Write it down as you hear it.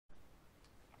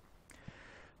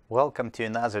Welcome to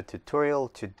another tutorial.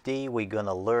 Today we're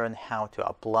gonna learn how to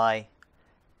apply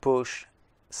push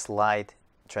slide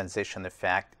transition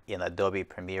effect in Adobe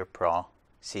Premiere Pro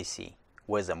CC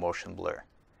with a motion blur.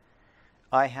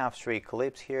 I have 3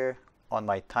 clips here on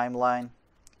my timeline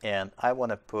and I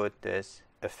want to put this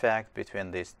effect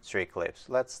between these 3 clips.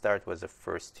 Let's start with the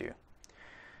first 2.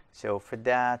 So for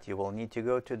that you will need to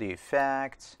go to the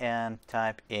effects and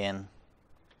type in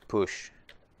push.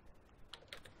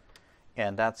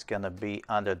 And that's going to be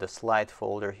under the slide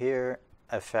folder here,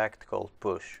 effect called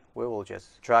push. We will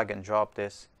just drag and drop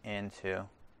this into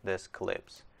this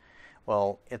clips.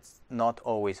 Well, it's not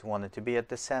always wanted to be at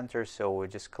the center, so we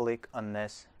just click on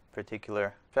this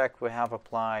particular effect we have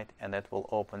applied and it will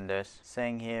open this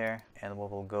thing here, and we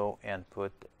will go and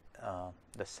put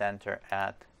the center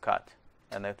at cut,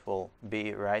 and it will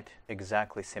be right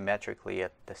exactly symmetrically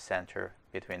at the center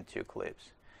between 2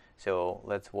 clips. So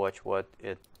let's watch what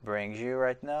it brings you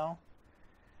right now.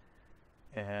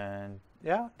 And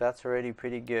yeah, that's already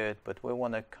pretty good, but we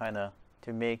want to kind of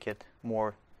to make it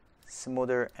more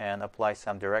smoother and apply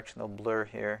some directional blur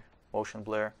here, motion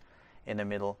blur in the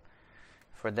middle.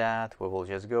 For that we will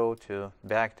just go to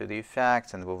back to the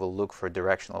effects and we will look for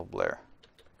directional blur.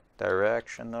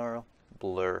 Directional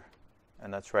blur,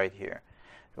 and that's right here.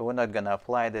 But we're not going to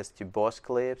apply this to both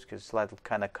clips because it's slightly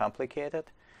kind of complicated.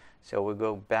 So we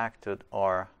go back to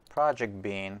our project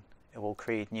bin, it will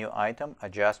create new item,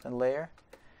 adjustment layer,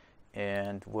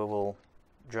 and we will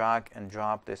drag and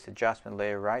drop this adjustment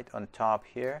layer right on top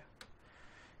here,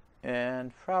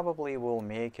 and probably we'll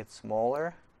make it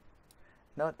smaller,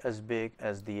 not as big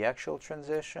as the actual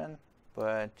transition,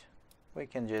 but we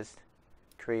can just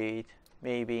create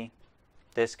maybe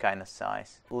this kind of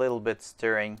size, a little bit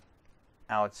stirring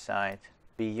outside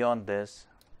beyond this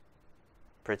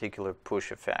particular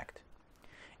push effect.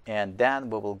 And then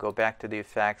we will go back to the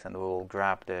effects and we will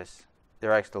grab this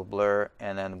directional blur,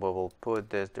 and then we will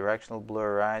put this directional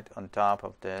blur right on top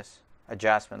of this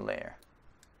adjustment layer.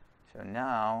 So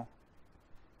now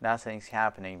nothing's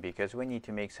happening because we need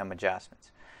to make some adjustments.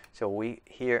 So we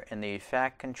here in the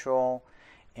effect control,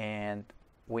 and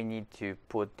we need to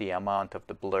put the amount of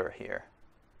the blur here,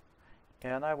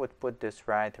 and I would put this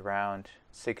right around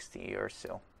 60 or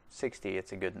so. 60,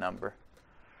 it's a good number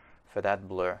for that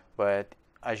blur. But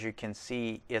as you can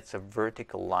see, it's a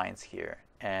vertical lines here,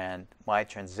 and my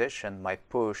transition, my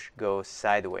push goes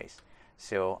sideways,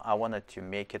 so I wanted to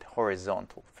make it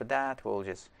horizontal. For that we'll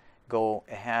just go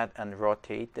ahead and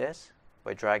rotate this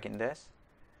by dragging this.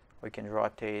 We can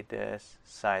rotate this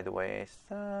sideways,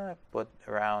 put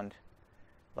around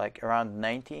around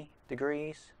 90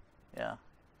 degrees. Yeah,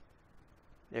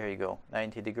 there you go,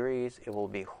 90 degrees. It will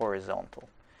be horizontal.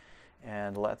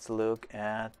 And let's look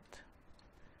at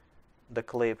the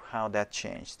clip, how that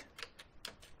changed.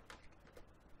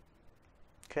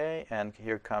 Okay, and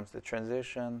here comes the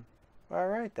transition.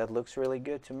 Alright, that looks really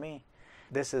good to me.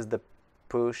 This is the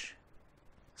push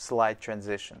slide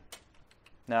transition.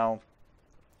 Now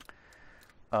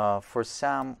for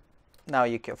some, now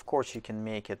you can, of course you can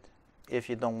make it, if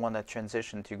you don't want a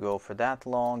transition to go for that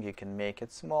long, you can make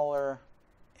it smaller,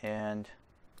 and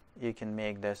you can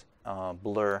make this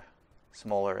blur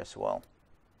smaller as well,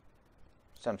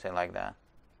 something like that.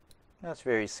 That's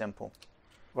very simple.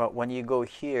 Well, when you go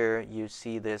here, you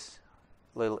see this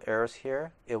little arrows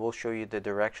here. It will show you the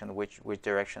direction, which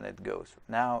direction it goes.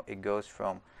 Now it goes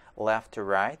from left to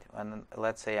right, and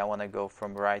let's say I want to go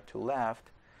from right to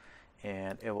left,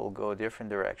 and it will go a different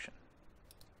direction.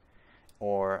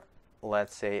 Or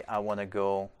let's say I want to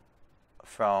go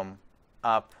from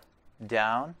up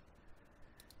down,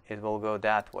 it will go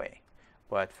that way.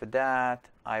 But for that,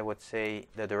 I would say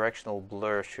the directional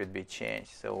blur should be changed.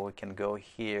 So we can go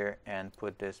here and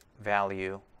put this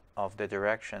value of the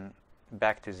direction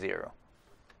back to 0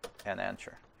 and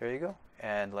enter. There you go.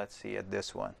 And let's see at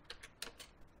this one.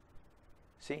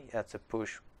 See, that's a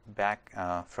push back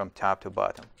from top to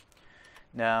bottom.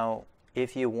 Now,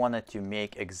 if you wanted to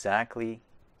make exactly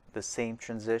the same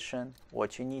transition,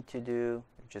 what you need to do,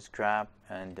 just grab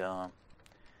and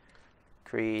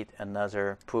create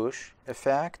another push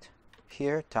effect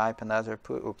here. Type another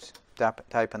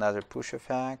type another push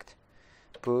effect,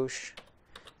 push,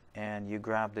 and you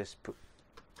grab this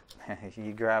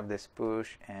you grab this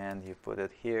push and you put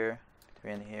it here,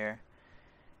 between here.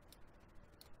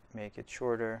 Make it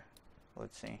shorter.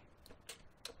 Let's see.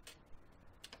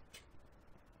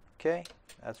 Okay,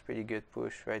 that's pretty good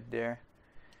push right there,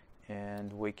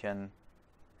 and we can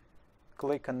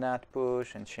click on that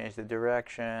push and change the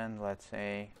direction. Let's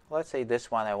say this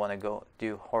one I want to go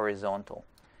do horizontal,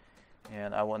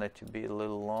 and I want it to be a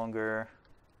little longer.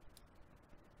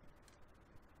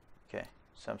 Okay,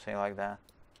 something like that.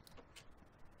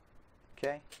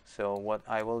 Okay, so what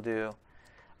I will do,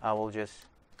 I will just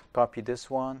copy this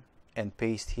one and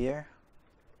paste here,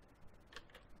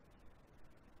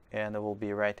 and it will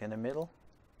be right in the middle.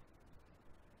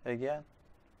 Again,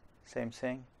 same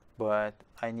thing, but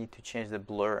I need to change the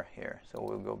blur here. So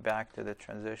we'll go back to the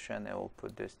transition and we'll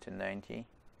put this to 90,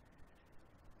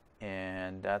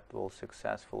 and that will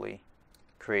successfully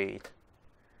create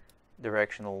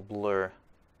directional blur,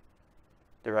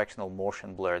 directional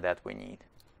motion blur that we need.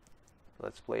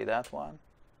 Let's play that one.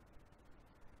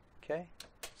 Okay,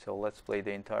 so let's play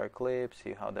the entire clip,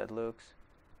 see how that looks.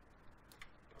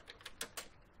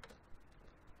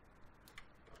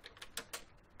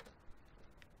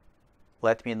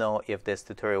 Let me know if this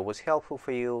tutorial was helpful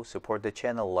for you. Support the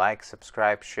channel, like,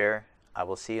 subscribe, share. I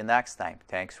will see you next time.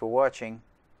 Thanks for watching.